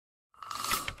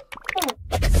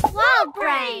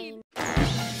Wildbrain!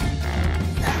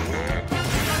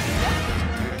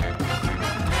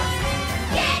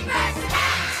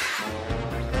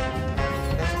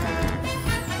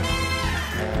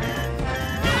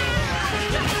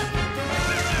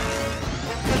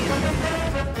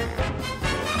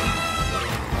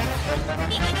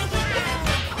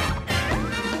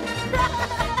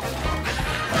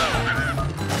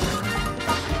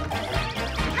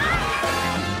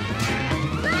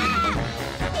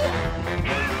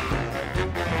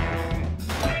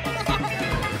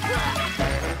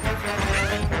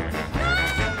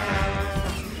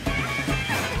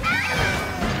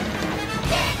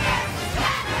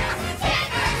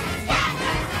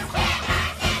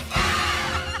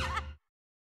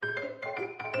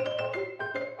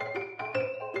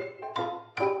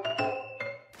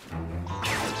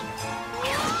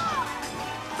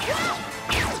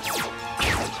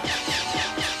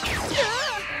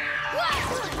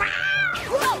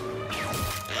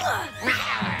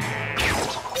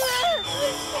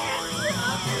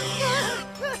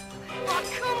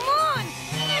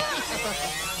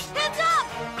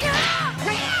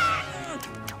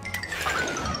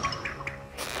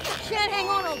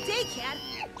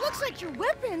 Looks like your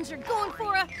weapons are going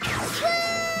for a... Dennis!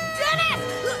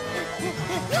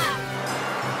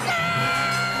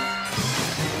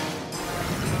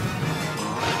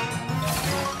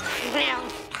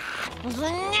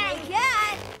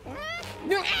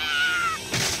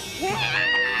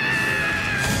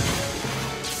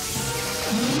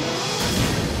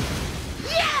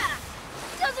 Yeah!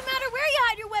 Doesn't matter where you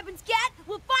hide your weapons, Cat.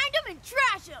 We'll find them and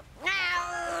trash them.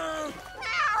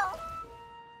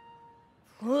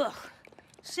 Ugh.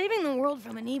 Saving the world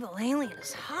from an evil alien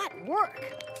is hot work.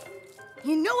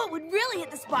 You know what would really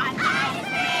hit the spot?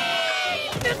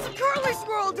 It's the curly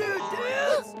swirl, dude!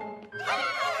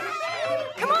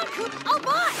 Come on, Coop, I'll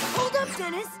buy! Hold up,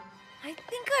 Dennis. I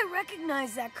think I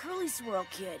recognize that curly swirl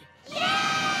kid.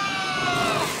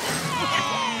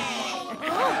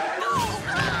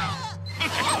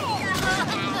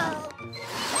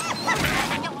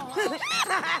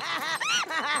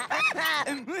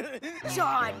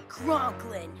 John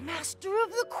Cronklin, master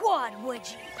of the quad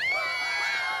wedgie.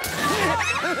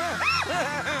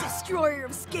 Destroyer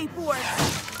of skateboards.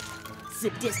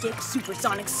 Sadistic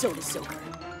supersonic soda soaker.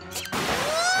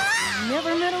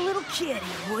 Never met a little kid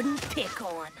he wouldn't pick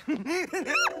on.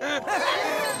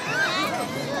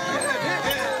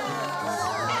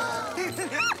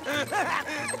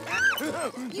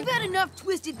 You've had enough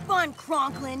twisted fun,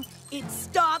 Cronklin. It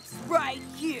stops right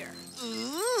here.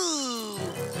 Ooh.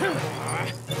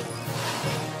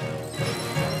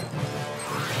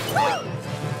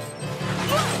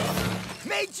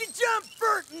 Made you jump,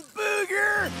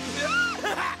 Burtonburger!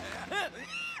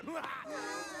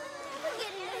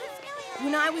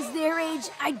 When I was their age,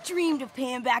 I dreamed of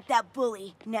paying back that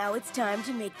bully. Now it's time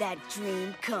to make that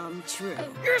dream come true.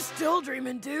 You're still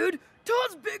dreaming, dude.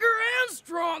 Toad's bigger and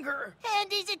stronger.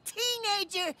 And he's a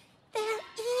teenager. They're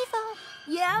evil.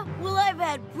 Yeah? Well, I've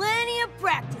had plenty of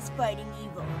practice fighting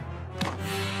evil.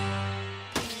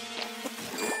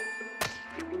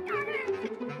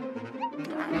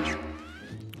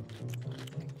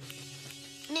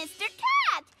 Mr.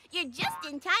 Cat, you're just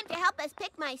in time to help us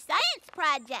pick my science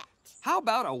project. How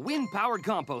about a wind-powered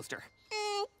composter?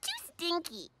 Too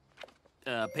stinky.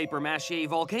 A paper mache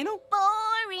volcano?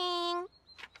 Boring.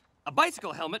 A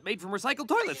bicycle helmet made from recycled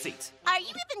toilet seats? Are you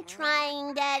even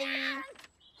trying, Daddy?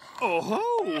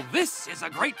 Oh-ho! This is a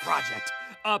great project.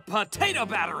 A potato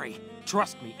battery.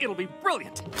 Trust me, it'll be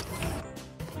brilliant.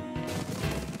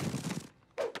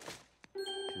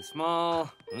 Too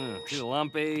small, too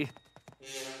lumpy.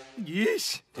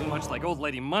 Yeesh, too much like old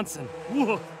lady Munson.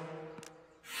 Whoa.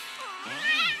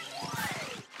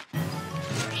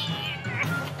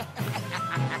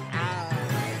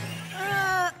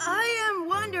 I am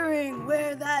wondering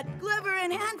where that clever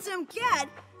and handsome cat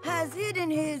has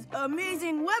hidden his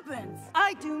amazing weapons.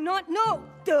 I do not know.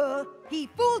 Duh, he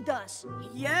fooled us.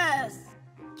 Yes.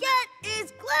 Cat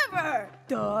is clever.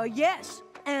 Duh, yes.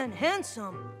 And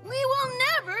handsome. We will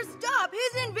never stop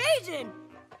his invasion.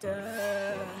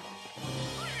 Duh.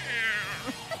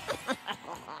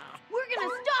 We're gonna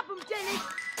stop him, Dennis.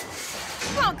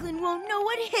 Conklin won't know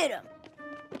what hit him.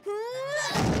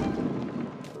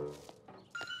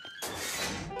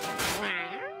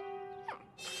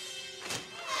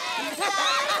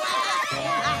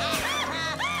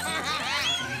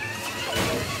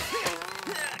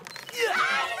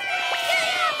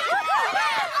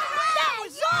 That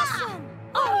was awesome!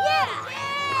 Oh, yeah!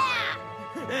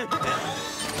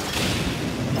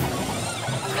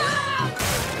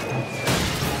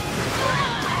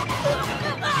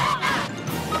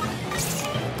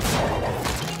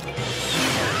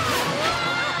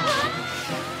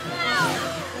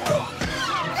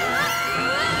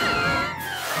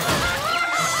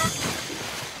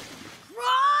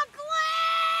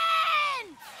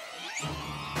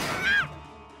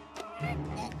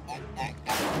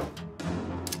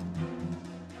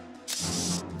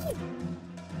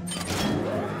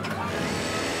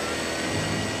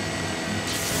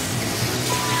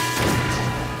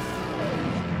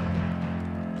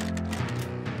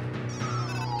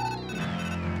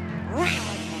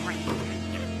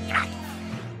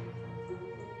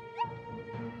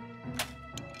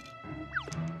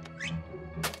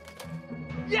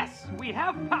 Yes, we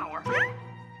have power. Yay!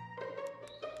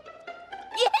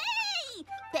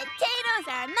 Potatoes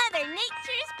are Mother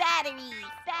Nature's batteries.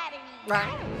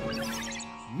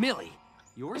 Millie,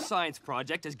 your science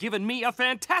project has given me a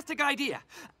fantastic idea.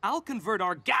 I'll convert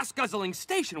our gas-guzzling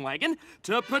station wagon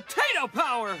to potato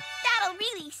power. That'll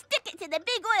really stick it to the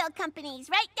big oil companies,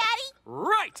 right, Daddy?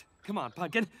 Right. Come on,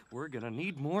 Pumpkin. We're gonna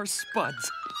need more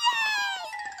spuds.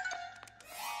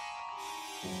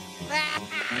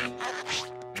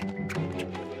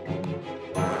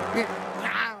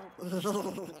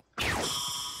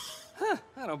 Huh,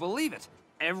 I don't believe it.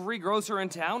 Every grocer in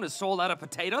town is sold out of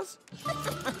potatoes?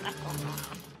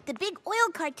 The big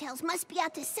oil cartels must be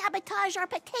out to sabotage our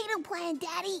potato plan,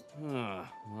 Daddy.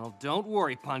 Well, don't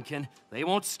worry, Pumpkin. They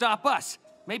won't stop us.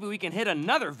 Maybe we can hit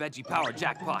another veggie power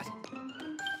jackpot.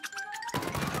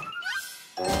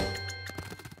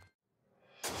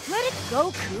 Let it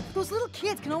go, Coop. Those little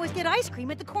kids can always get ice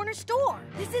cream at the corner store.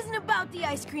 This isn't about the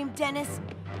ice cream, Dennis.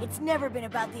 It's never been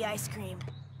about the ice cream.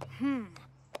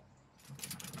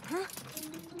 Huh?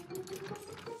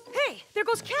 Hey, there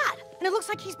goes Cat. And it looks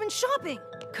like he's been shopping.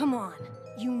 Come on,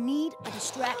 you need a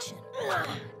distraction.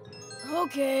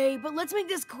 Okay, but let's make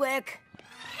this quick.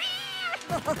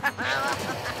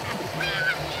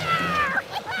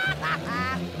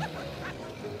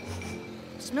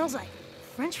 Smells like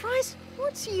French fries?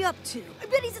 What's he up to? I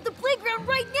bet he's at the playground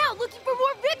right now looking for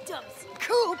more victims.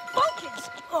 Coop, focus!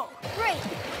 Oh, great.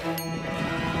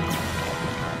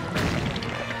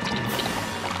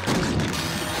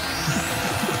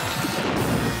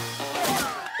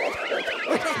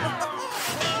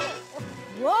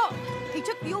 Whoa! He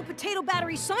took the old potato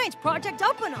battery science project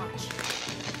up a notch.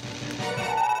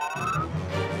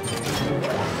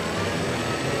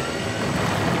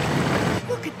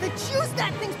 Look at the juice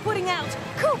that thing's putting out!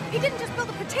 Coop, he didn't just build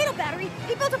a potato battery,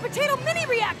 he built a potato mini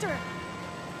reactor!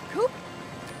 Coop?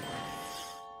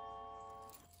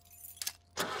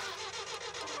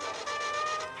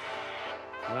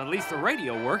 Well, at least the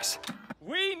radio works.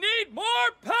 We need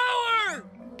more power!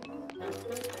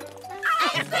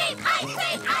 Ice cream! Ice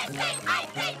cream! Ice cream!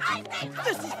 Ice cream! Ice cream!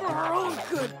 This is for our own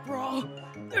good, bro.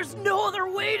 There's no other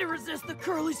way to resist the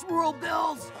curly swirl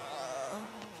bells.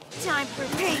 Time for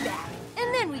payback.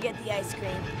 And then we get the ice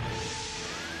cream.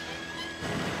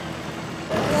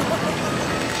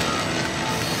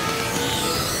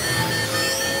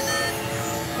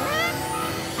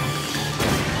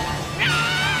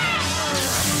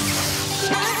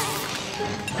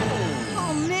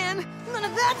 Oh man, none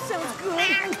of that sounds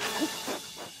good.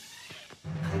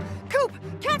 Coop,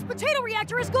 Cat's potato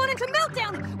reactor has gone into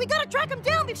meltdown. We gotta track him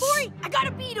down before he... I got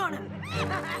a beat on him.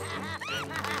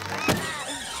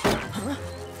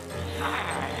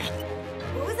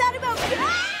 What was that about?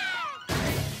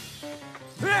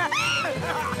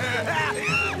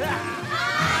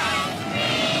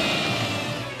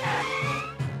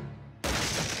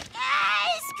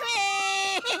 Ice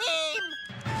cream!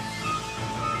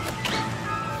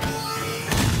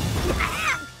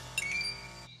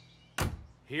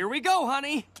 Here we go,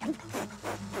 honey.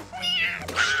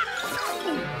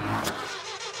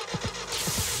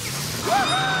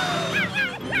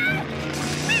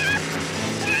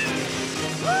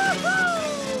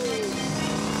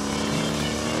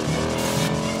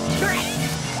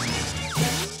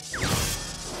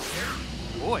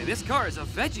 Boy, this car is a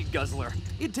veggie guzzler.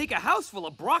 It'd take a house full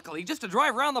of broccoli just to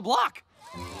drive around the block.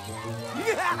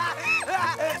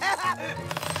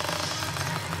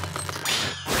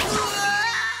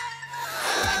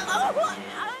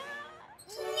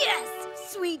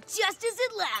 Yes! Sweet justice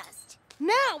at last!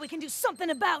 Now we can do something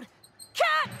about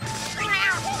Cat!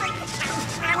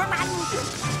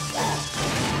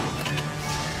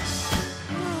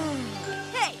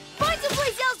 Hey, find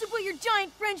someplace else to put your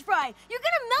giant French fry! You're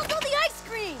gonna melt all the ice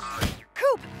cream!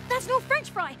 Coop, that's no French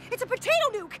fry! It's a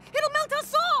potato nuke! It'll melt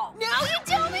us all! Now you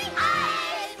tell me?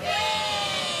 Ice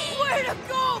cream! Way to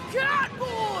go, Cat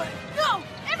Boy! No!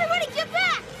 Everybody get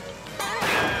back!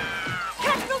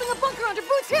 Cat's building a bunker under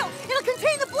Boots Hill! It'll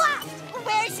contain the blast!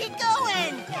 Where's it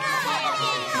going?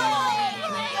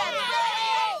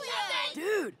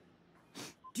 Dude,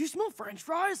 do you smell French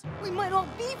fries? We might all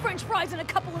be French fries in a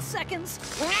couple of seconds.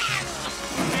 Off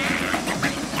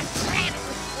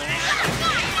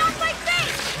my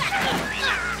face!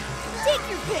 Take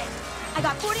your pick. I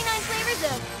got 49 flavors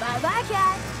of Bye-Bye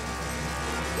Cat.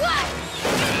 What?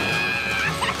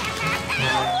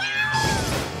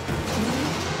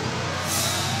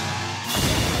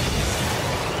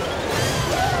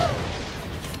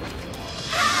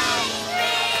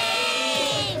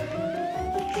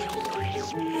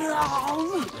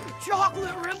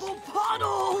 Chocolate ripple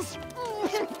puddles!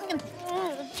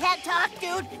 Can't talk,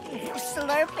 dude. food!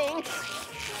 Slurping.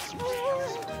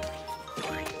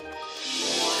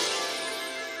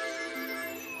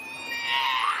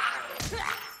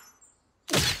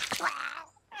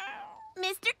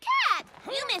 Mr. Cat,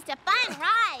 you missed a fun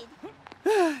ride.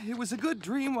 It was a good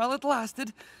dream while it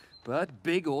lasted, but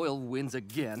Big Oil wins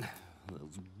again.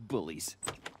 Those bullies.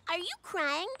 Are you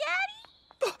crying,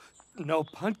 Daddy? No,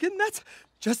 Pumpkin, that's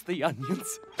just the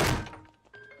onions.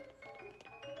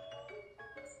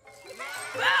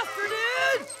 Faster,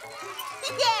 dude!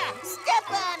 Yeah, step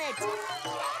on it.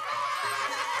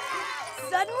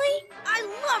 Suddenly, I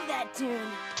love that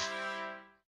tune.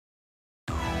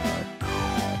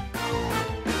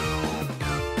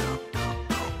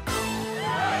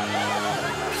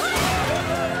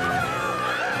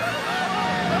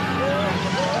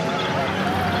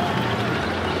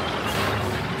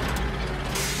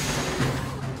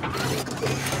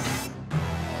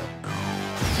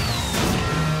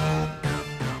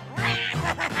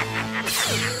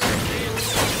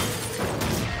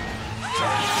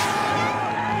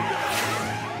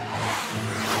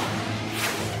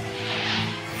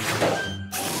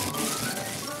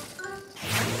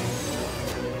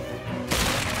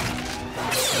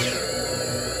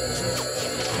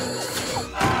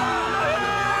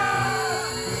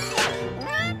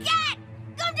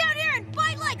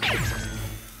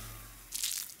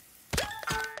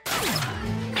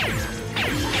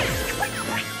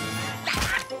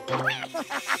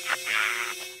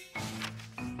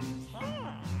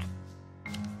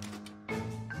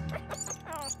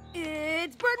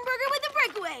 It's Burtonburger with a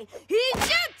breakaway. He's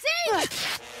shooting!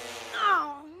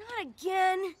 Oh, not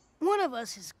again. One of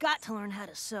us has got to learn how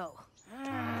to sew.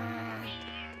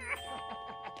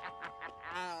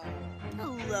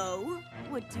 Hello?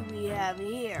 What do we have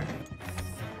here?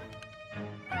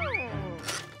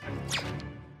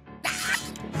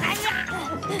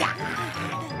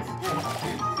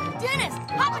 Dennis,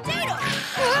 hot potato!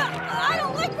 I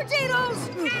don't like potatoes!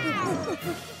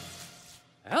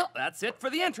 Well, that's it for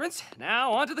the entrance.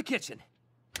 Now on to the kitchen.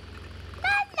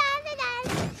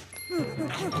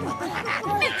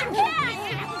 Mr.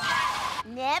 Cat!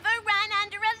 Never run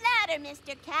under a ladder,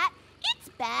 Mr. Cat. It's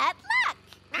bad luck.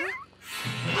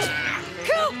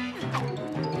 Coop!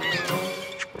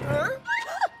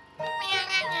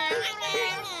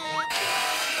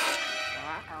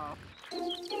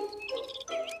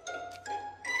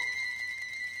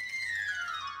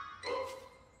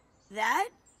 That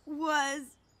was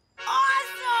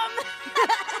awesome!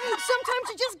 Sometimes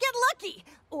you just get lucky,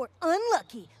 or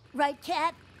unlucky. Right,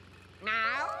 Cat?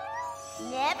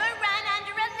 Never run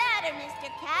under a ladder, Mr.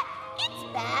 Cat. It's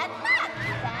bad luck.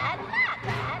 Bad luck.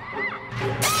 Bad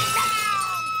luck.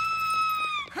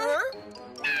 Huh?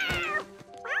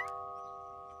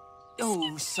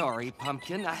 Oh, sorry,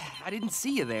 Pumpkin. I didn't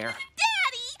see you there.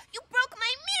 Daddy, you broke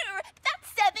my mirror.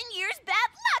 That's 7 years bad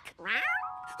luck.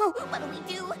 Oh, what'll we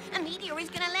do? A meteor is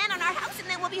gonna land on our house and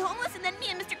then we'll be homeless and then me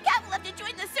and Mr. Cat will have to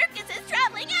join the circus as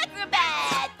traveling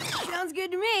acrobats. Sounds good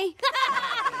to me.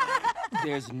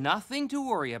 There's nothing to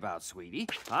worry about, sweetie.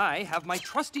 I have my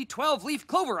trusty 12-leaf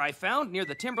clover I found near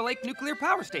the Timberlake Nuclear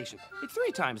Power Station. It's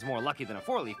 3 times more lucky than a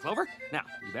 4-leaf clover. Now,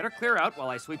 you better clear out while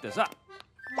I sweep this up.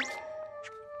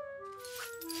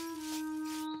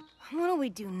 What do we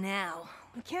do now?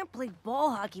 We can't play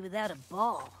ball hockey without a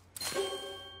ball.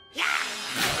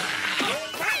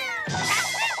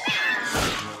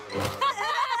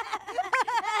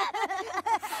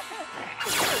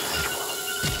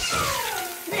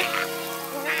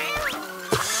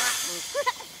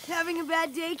 Having a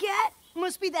bad day, Cat?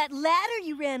 Must be that ladder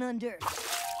you ran under.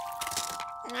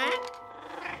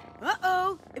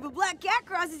 Uh-oh. If a black cat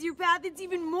crosses your path, it's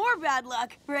even more bad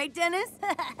luck. Right, Dennis?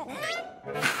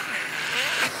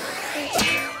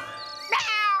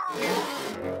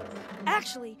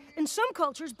 Actually, in some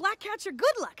cultures, black cats are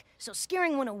good luck, so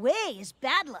scaring one away is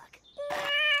bad luck.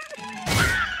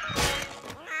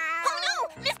 Oh no,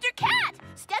 Mr. Cat!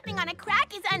 Stepping on a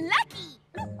crack is unlucky.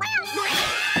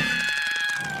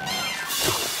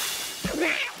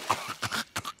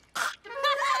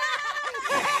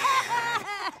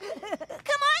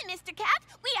 Come on, Mr. Cat.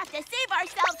 We have to save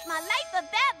ourselves from a life of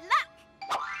bad luck.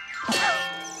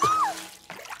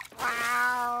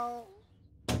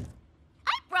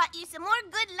 I brought you some more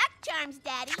good luck charms,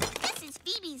 Daddy. This is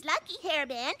Phoebe's lucky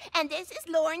hairband, and this is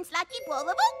Lauren's lucky bowl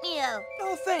of oatmeal.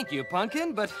 Oh, thank you,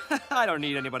 Pumpkin, but I don't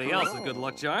need anybody else's good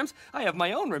luck charms. I have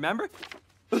my own, remember?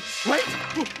 Wait!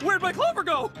 Where'd my clover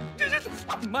go?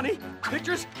 Money,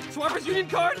 pictures, Swapper's Union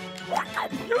card?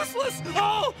 Useless!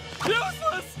 Oh,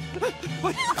 useless!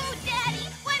 Oh, Daddy,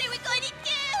 what are we going to do?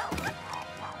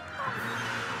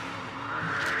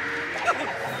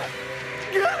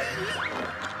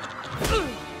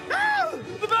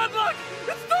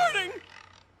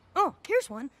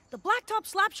 one. The Blacktop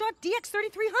Slapshot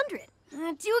DX3300.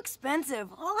 Too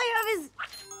expensive. All I have is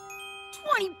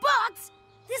 20 bucks.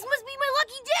 This must be my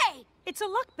lucky day. It's a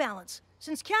luck balance.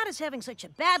 Since Cat is having such a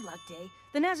bad luck day,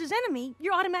 then as his enemy,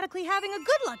 you're automatically having a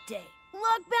good luck day.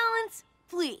 Luck balance?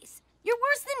 Please. You're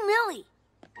worse than Millie.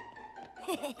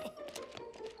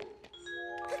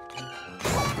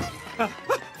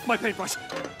 My paintbrush!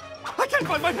 I can't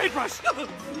find my paintbrush!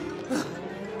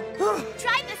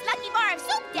 Try this lucky bar of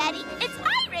soap, Daddy. It's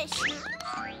Irish.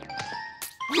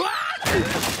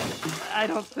 I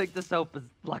don't think the soap is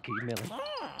lucky, Millie.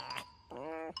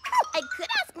 I could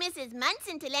ask Mrs.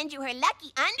 Munson to lend you her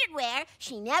lucky underwear.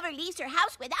 She never leaves her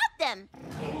house without them.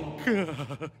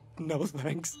 No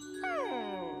thanks.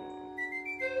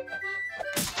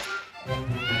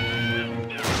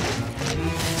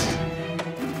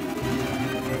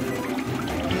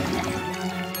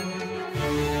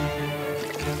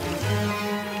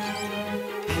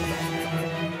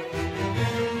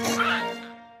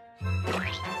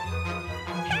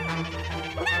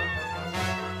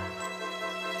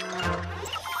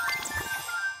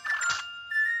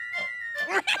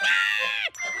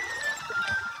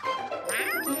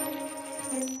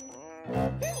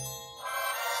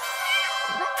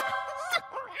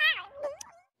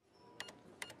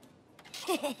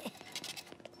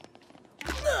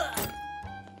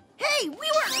 Hey, we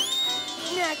were...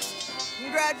 Next.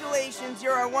 Congratulations,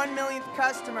 you're our 1 millionth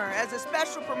customer. As a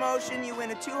special promotion, you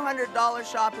win a $200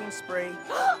 shopping spree.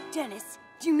 Dennis,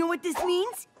 do you know what this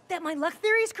means? That my luck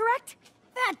theory is correct?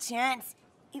 Fat chance.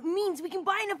 It means we can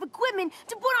buy enough equipment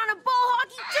to put on a ball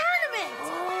hockey tournament.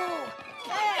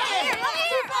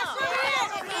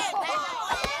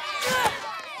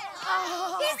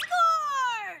 He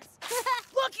scores!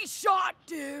 Lucky shot,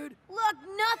 dude. Luck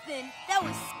nothing. That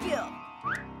was skill.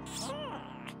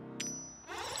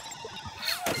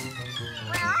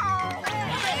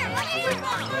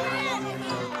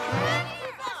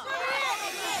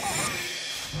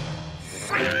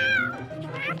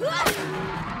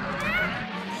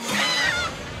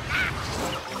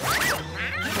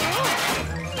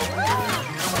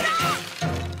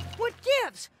 What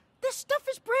gives? This stuff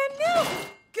is brand new.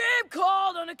 Game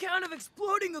called on account of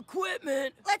exploding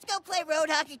equipment. Let's go play Road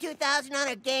Hockey 2000 on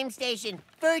a game station.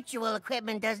 Virtual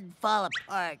equipment doesn't fall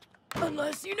apart.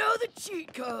 Unless you know the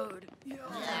cheat code. Yeah.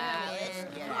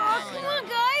 Oh, come on,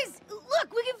 guys.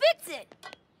 Look, we can fix it.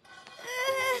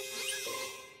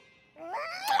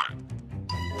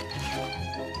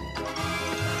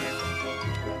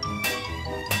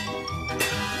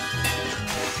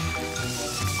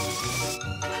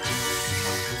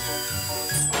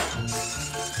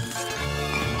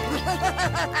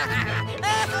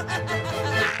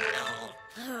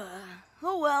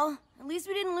 Oh, well. At least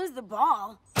we didn't lose the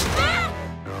ball.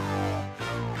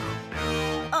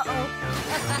 Uh-oh.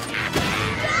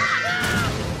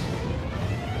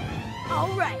 All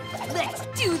right, let's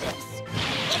do this.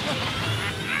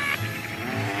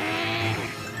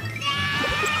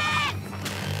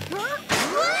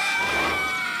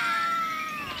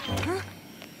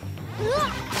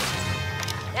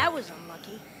 That was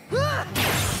unlucky.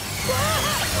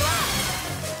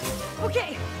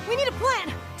 Okay, we need a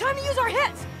plan. Time to use our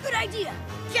heads. Good idea.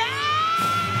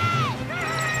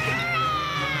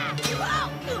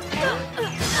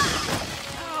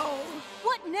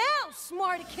 What now,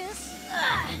 Smarticus?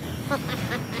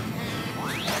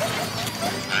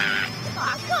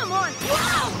 Aw, come on.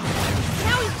 Wow!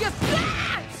 Now he's just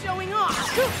showing off.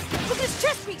 Look at his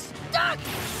chest piece. Doug!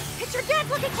 It's your dad's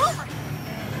lucky clover.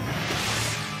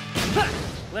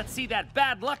 Let's see that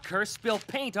bad luck curse spill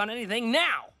paint on anything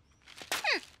now.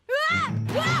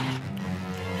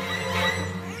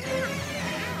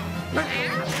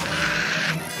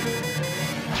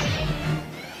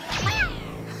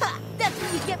 That's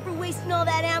what you get for wasting all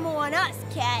that ammo on us,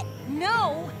 Cat.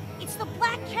 No, it's the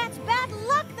Black Cat's bad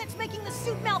luck that's making the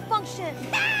suit malfunction.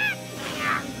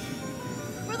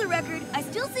 For the record, I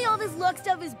still say all this luck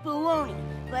stuff is baloney.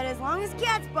 But as long as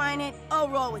Cat's buying it, I'll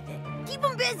roll with it. Keep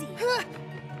him busy.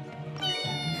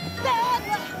 Bad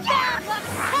luck! Bad luck!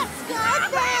 That's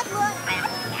good! Bad luck!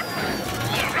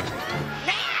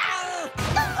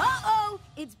 Uh-oh!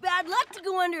 It's bad luck to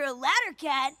go under a ladder,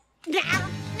 Cat. He's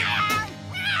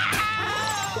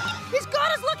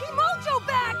got his lucky mojo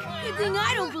back! Good thing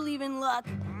I don't believe in luck.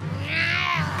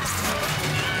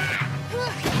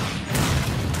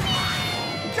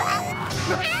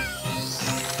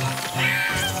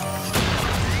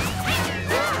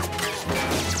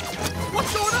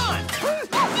 What's going on?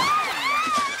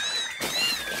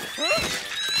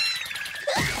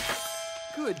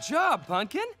 Good job,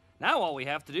 Pumpkin. Now all we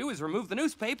have to do is remove the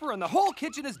newspaper and the whole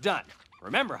kitchen is done.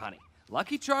 Remember, honey,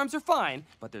 Lucky Charms are fine,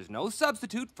 but there's no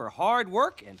substitute for hard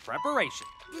work and preparation.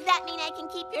 Does that mean I can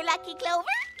keep your lucky clover?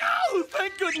 Oh,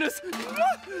 thank goodness!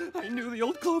 I knew the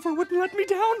old clover wouldn't let me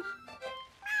down.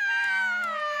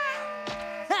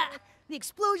 Ha! The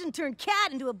explosion turned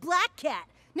Cat into a black cat.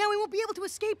 Now he won't be able to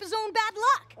escape his own bad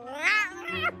luck.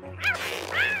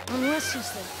 Unless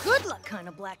he's the good luck kind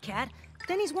of black cat,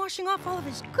 then he's washing off all of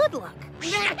his good luck.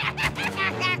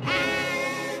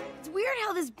 It's weird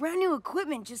how this brand new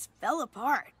equipment just fell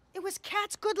apart. It was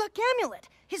Cat's good luck amulet.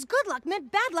 His good luck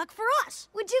meant bad luck for us.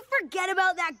 Would you forget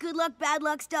about that good luck, bad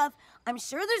luck stuff? I'm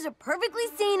sure there's a perfectly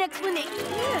sane explanation.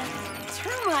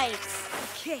 Termites.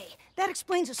 Okay, that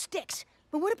explains the sticks.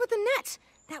 But what about the nets?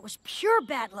 That was pure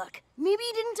bad luck. Maybe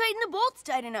you didn't tighten the bolts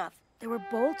tight enough. There were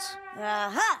bolts?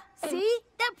 Aha! See?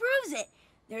 That proves it.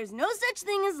 There's no such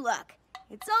thing as luck.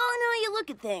 It's all in how you look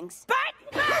at things.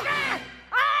 Burtonburger!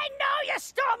 I know you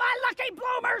stole my lucky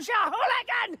bloomers, you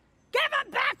hooligan! Give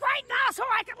them back right now so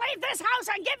I can leave this house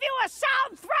and give you a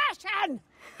sound thrashing!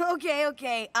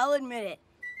 Okay, I'll admit it.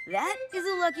 That is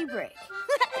a lucky break.